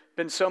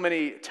been so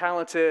many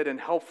talented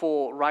and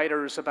helpful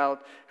writers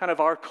about kind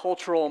of our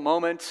cultural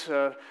moment.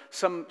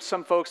 Some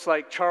folks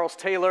like Charles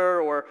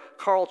Taylor or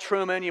Carl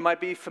Trueman, you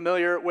might be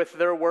familiar with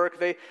their work.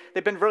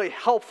 They've been really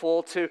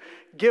helpful to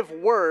give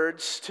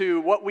words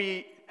to what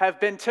we have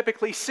been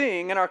typically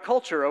seeing in our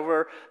culture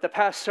over the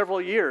past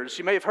several years.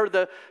 You may have heard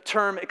the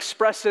term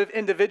expressive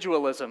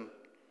individualism.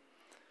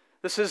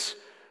 This is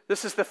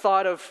the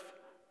thought of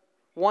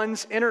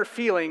one's inner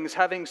feelings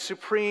having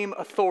supreme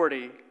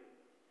authority.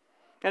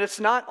 And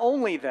it's not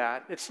only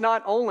that. It's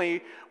not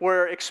only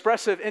where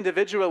expressive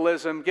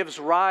individualism gives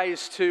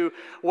rise to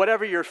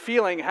whatever you're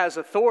feeling has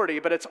authority,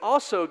 but it's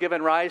also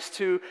given rise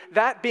to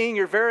that being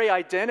your very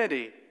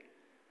identity,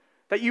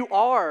 that you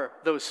are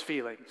those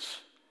feelings.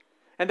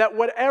 And that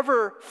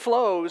whatever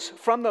flows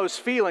from those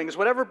feelings,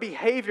 whatever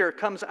behavior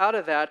comes out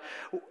of that,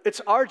 it's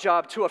our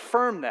job to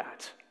affirm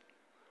that.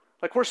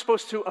 Like we're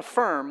supposed to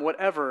affirm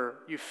whatever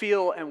you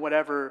feel and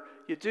whatever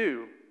you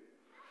do.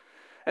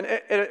 And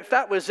if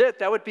that was it,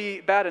 that would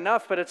be bad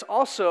enough, but it's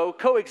also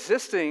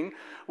coexisting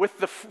with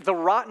the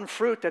rotten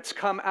fruit that's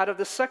come out of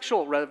the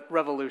sexual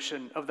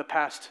revolution of the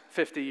past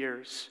 50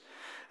 years.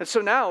 And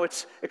so now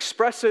it's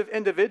expressive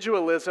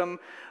individualism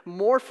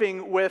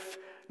morphing with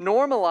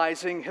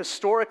normalizing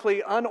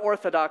historically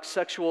unorthodox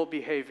sexual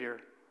behavior.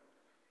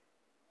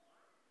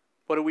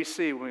 What do we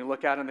see when we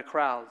look out in the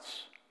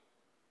crowds?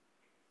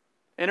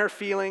 Inner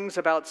feelings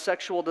about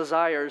sexual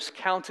desires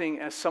counting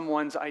as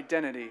someone's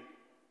identity.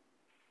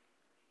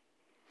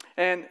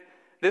 And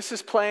this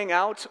is playing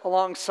out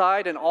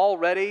alongside an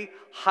already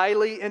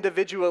highly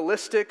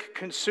individualistic,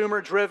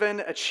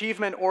 consumer-driven,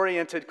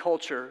 achievement-oriented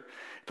culture.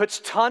 It puts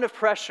a ton of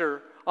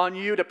pressure on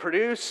you to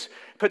produce,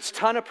 puts a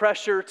ton of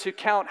pressure to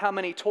count how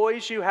many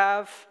toys you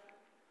have.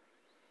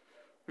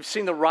 We've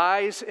seen the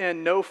rise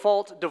in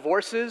no-fault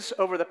divorces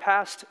over the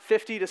past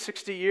 50 to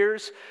 60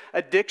 years.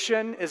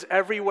 Addiction is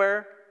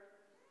everywhere.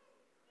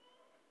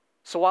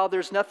 So while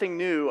there's nothing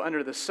new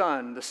under the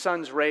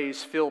sun's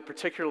rays feel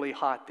particularly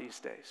hot these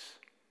days.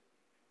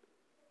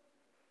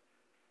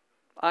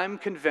 I'm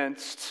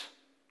convinced,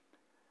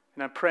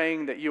 and I'm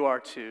praying that you are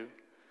too,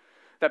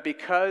 that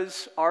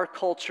because our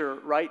culture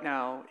right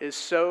now is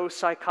so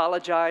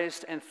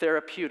psychologized and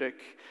therapeutic,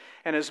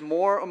 and as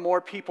more and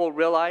more people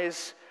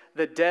realize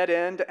the dead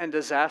end and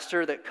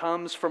disaster that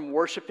comes from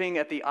worshiping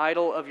at the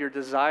idol of your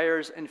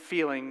desires and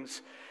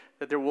feelings,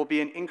 that there will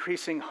be an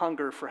increasing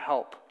hunger for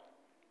help.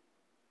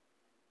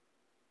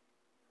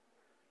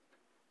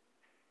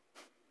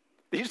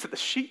 These are the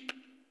sheep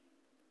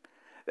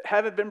that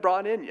haven't been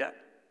brought in yet.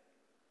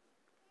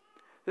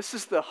 This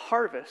is the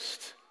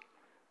harvest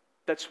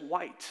that's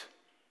white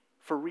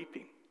for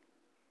reaping.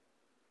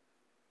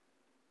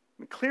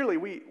 And clearly,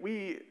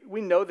 we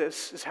know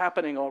this is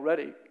happening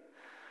already.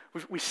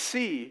 We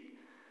see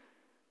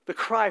the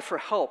cry for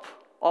help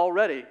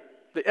already.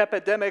 The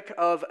epidemic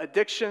of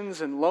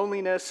addictions and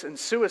loneliness and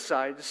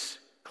suicides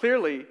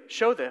clearly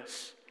show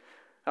this.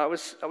 I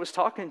was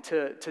talking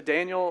to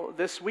Daniel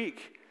this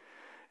week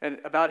and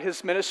about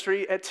his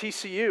ministry at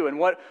TCU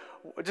and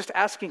just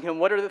asking him,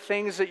 what are the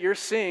things that you're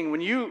seeing?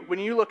 When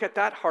you look at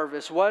that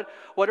harvest, what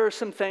are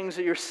some things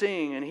that you're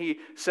seeing? And he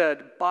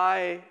said,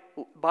 by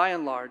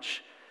and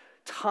large,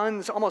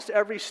 almost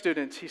every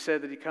student, he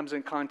said, that he comes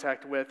in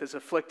contact with is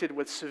afflicted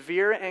with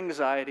severe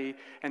anxiety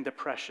and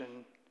depression.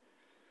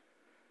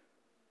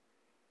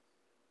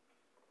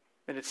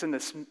 And it's in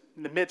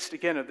the midst,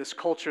 again, of this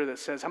culture that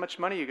says, how much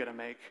money are you going to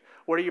make?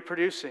 What are you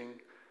producing?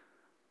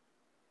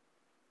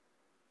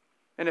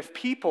 And if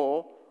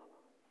people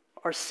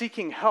are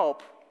seeking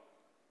help,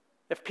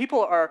 if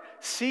people are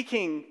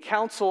seeking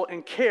counsel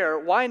and care,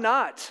 why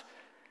not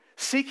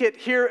seek it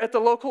here at the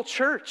local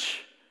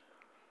church?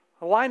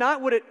 Why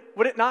not? Would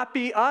it not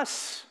be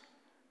us?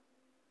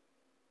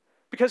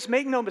 Because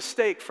make no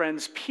mistake,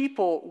 friends,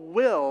 people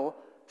will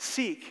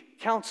seek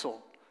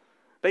counsel.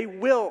 They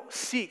will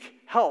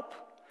seek help.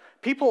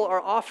 People are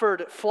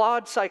offered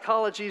flawed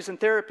psychologies and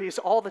therapies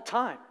all the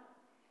time.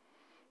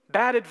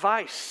 Bad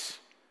advice,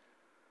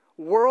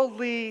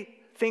 worldly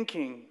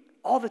thinking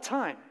all the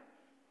time.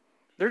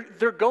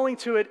 They're going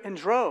to it in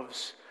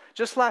droves.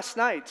 Just last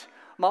night,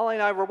 Molly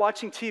and I were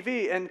watching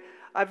TV, and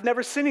I've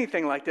never seen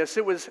anything like this.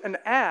 It was an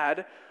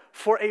ad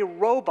for a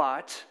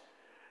robot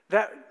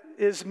that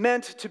is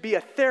meant to be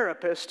a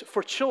therapist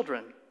for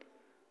children.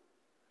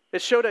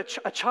 It showed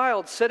a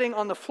child sitting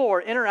on the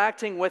floor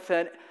interacting with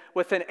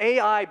an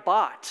AI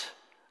bot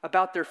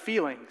about their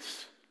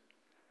feelings.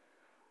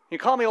 You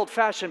call me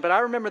old-fashioned, but I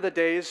remember the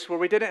days where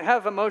we didn't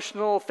have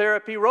emotional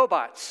therapy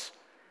robots.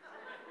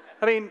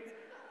 I mean,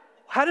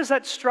 how does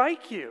that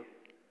strike you?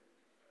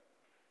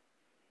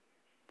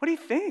 What do you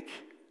think?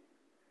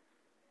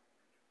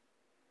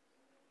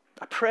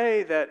 I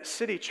pray that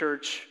City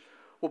Church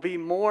will be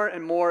more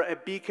and more a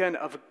beacon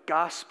of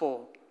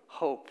gospel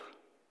hope,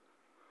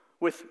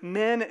 with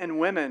men and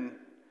women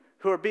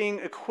who are being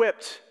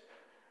equipped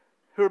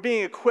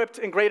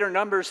in greater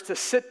numbers to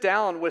sit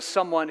down with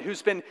someone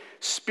who's been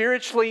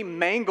spiritually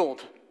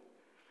mangled,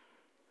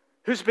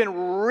 who's been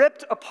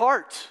ripped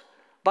apart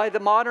by the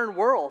modern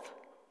world.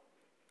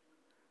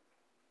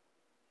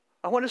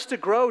 I want us to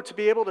grow to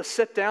be able to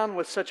sit down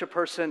with such a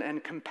person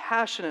and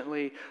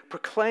compassionately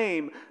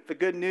proclaim the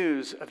good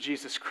news of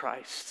Jesus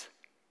Christ.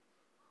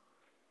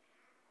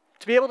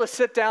 To be able to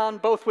sit down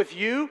both with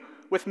you,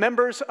 with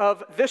members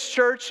of this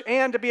church,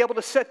 and to be able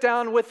to sit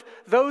down with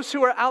those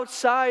who are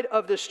outside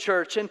of this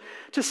church, and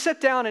to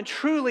sit down and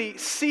truly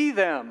see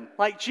them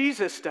like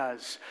Jesus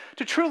does,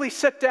 to truly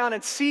sit down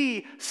and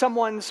see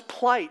someone's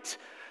plight,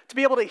 to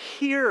be able to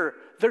hear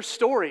their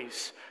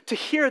stories, to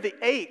hear the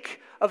ache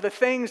of the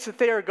things that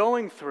they are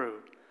going through,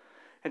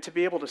 and to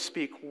be able to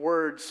speak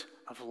words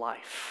of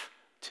life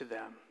to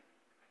them.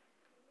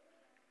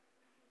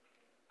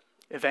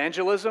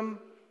 Evangelism,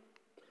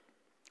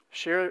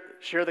 share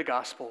the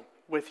gospel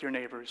with your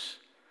neighbors.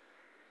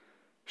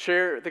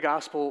 Share the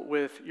gospel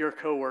with your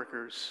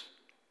coworkers.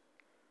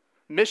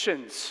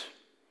 Missions.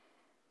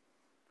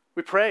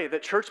 We pray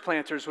that church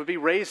planters would be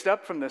raised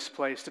up from this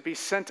place to be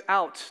sent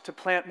out to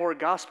plant more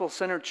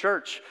gospel-centered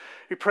church.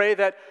 We pray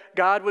that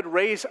God would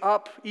raise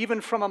up, even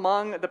from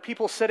among the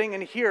people sitting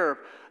in here,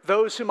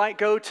 those who might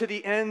go to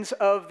the ends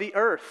of the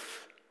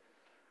earth.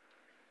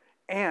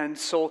 And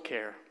soul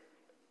care.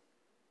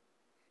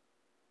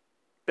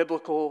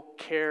 Biblical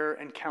care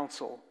and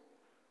counsel.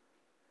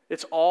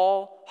 It's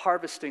all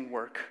harvesting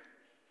work.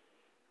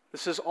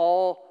 This is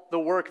all the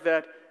work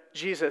that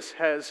Jesus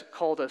has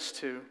called us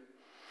to.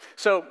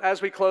 So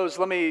as we close,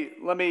 let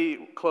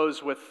me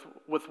close with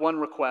one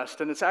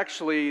request, and it's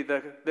actually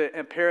the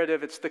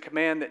imperative, it's the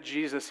command that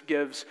Jesus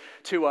gives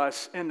to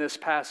us in this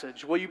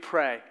passage. Will you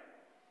pray?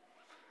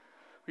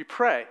 We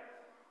pray.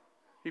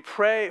 We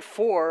pray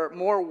for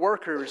more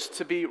workers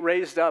to be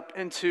raised up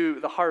into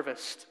the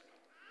harvest.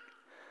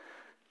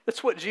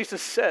 That's what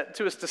Jesus said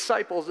to his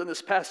disciples in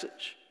this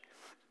passage.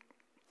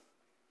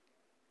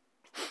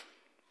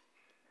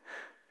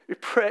 We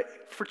pray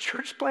for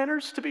church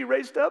planters to be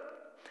raised up.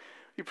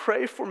 We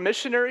pray for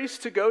missionaries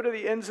to go to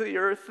the ends of the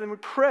earth. And we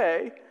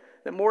pray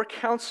that more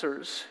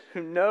counselors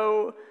who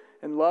know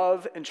and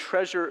love and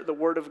treasure the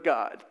Word of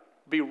God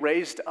be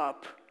raised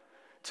up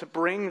to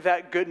bring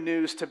that good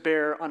news to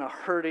bear on a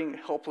hurting,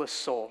 helpless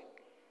soul.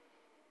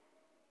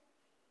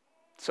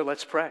 So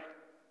let's pray.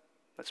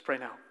 Let's pray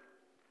now.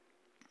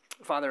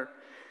 Father,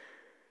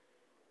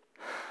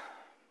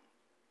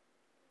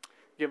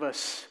 give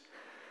us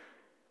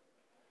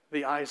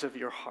the eyes of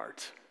your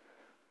heart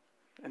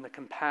and the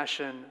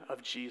compassion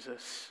of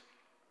Jesus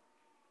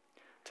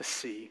to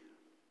see,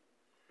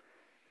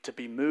 to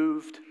be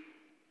moved,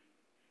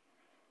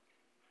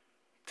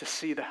 to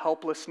see the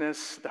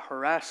helplessness, the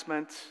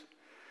harassment,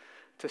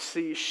 to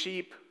see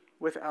sheep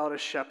without a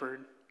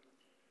shepherd,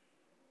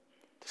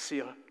 to see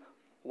a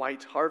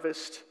white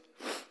harvest.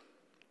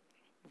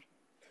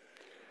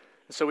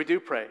 And so we do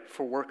pray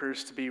for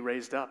workers to be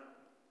raised up.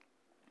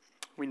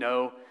 We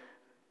know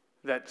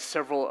that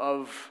several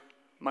of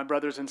my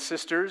brothers and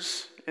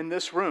sisters in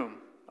this room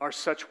are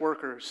such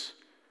workers.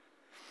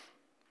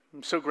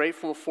 I'm so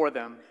grateful for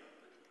them,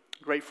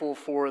 grateful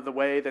for the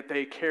way that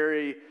they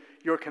carry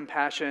your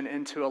compassion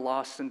into a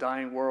lost and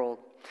dying world,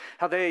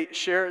 how they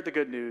share the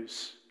good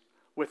news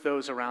with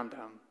those around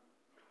them,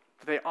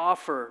 that they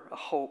offer a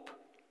hope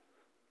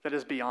that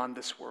is beyond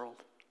this world.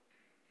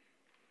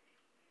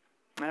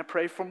 And I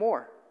pray for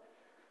more.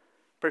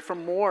 Pray for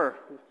more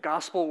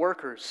gospel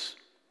workers.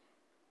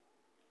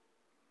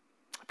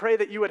 I pray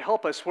that you would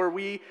help us where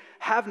we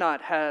have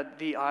not had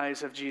the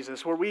eyes of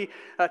Jesus, where we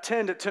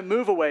tend to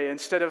move away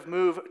instead of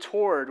move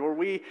toward, where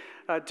we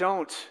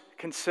don't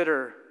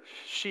consider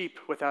sheep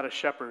without a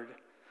shepherd,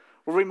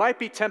 where we might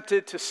be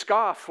tempted to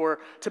scoff or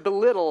to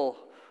belittle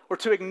or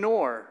to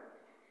ignore.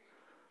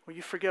 Will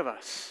you forgive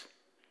us?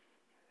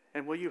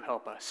 And will you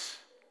help us?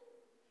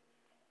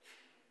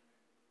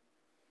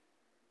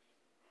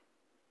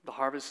 The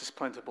harvest is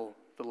plentiful,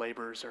 the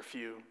laborers are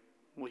few.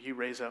 Will you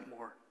raise up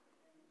more?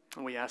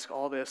 And we ask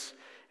all this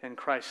in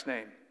Christ's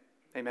name.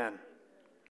 Amen.